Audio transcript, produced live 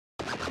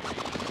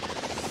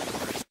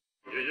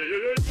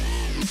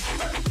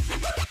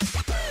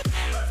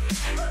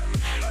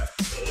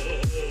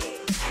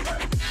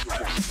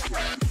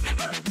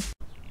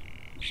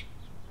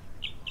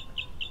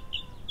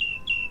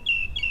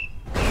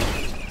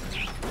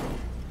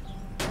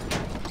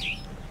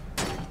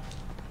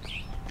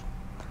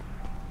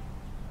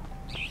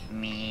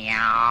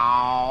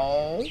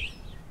Meow.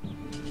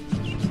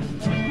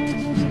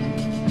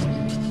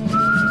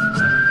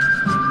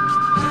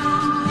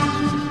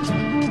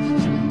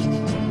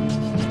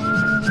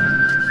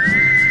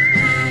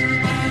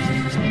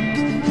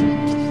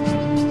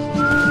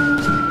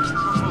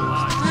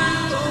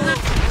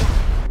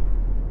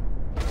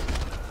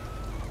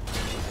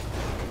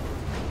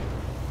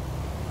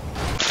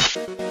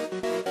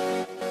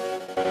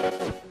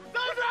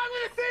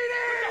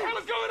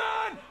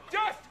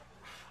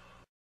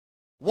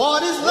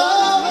 What is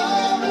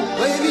love?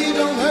 Baby,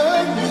 don't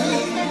hurt me.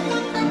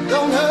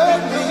 Don't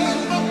hurt me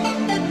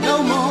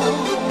no more.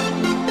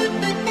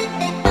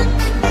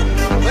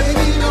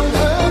 Baby, don't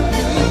hurt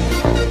me.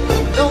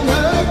 Don't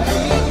hurt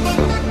me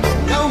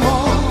no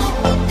more.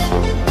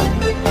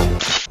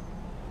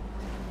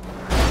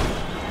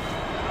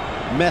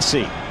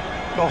 Messi.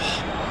 Oh.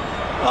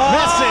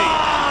 Messi!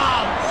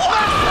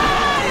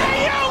 Are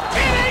you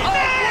kidding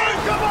me?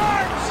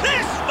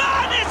 This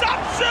man is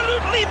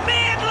absolutely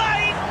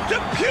mainline to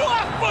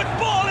pure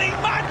footballing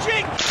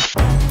magic!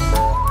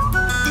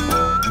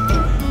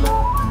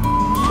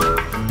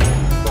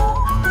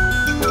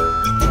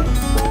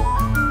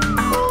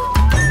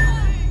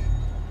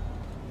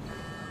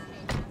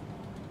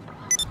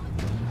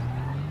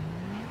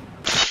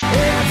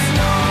 It's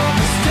no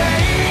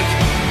mistake.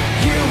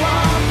 You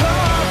are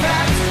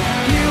perfect.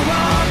 You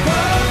are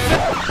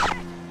perfect.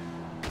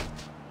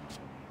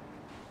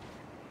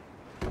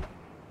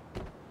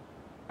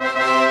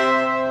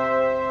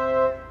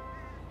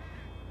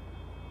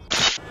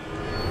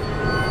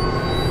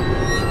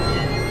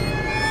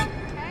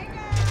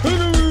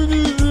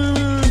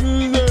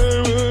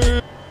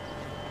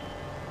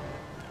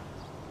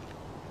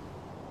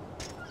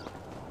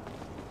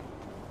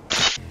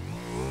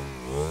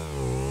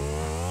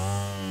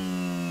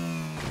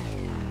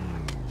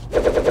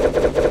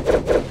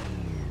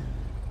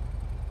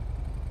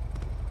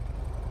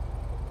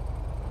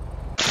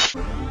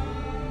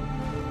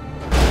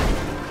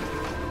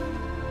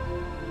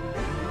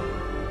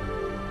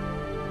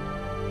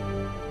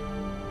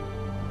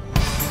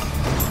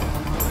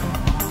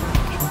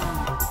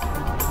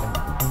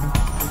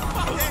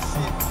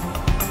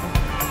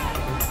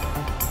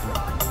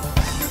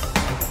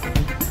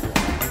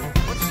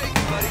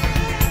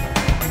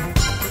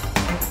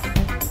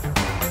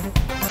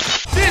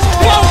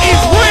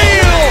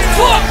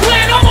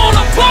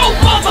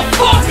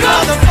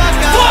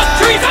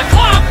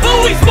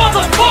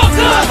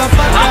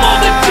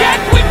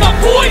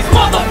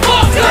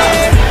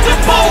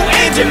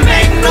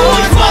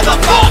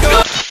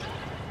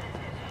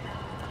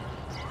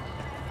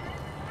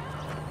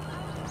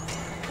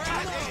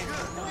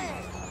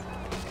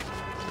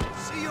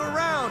 See you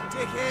around,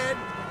 dickhead.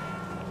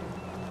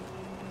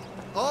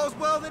 All's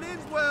well that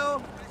ends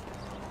well.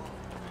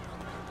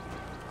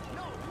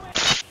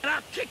 And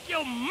I'll kick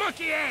your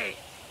monkey ass!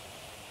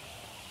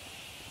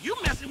 You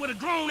messing with a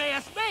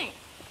grown-ass man!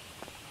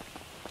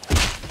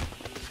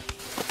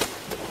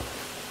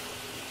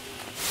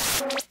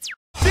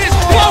 This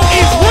boat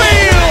is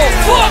real!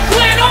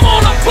 Brooklyn, I'm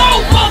on a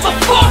boat,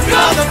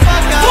 motherfucker!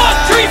 Fuck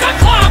trees, I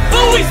climb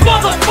buoys,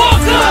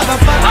 motherfucker!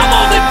 I'm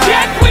on the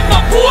deck with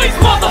my boys,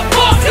 motherfucker!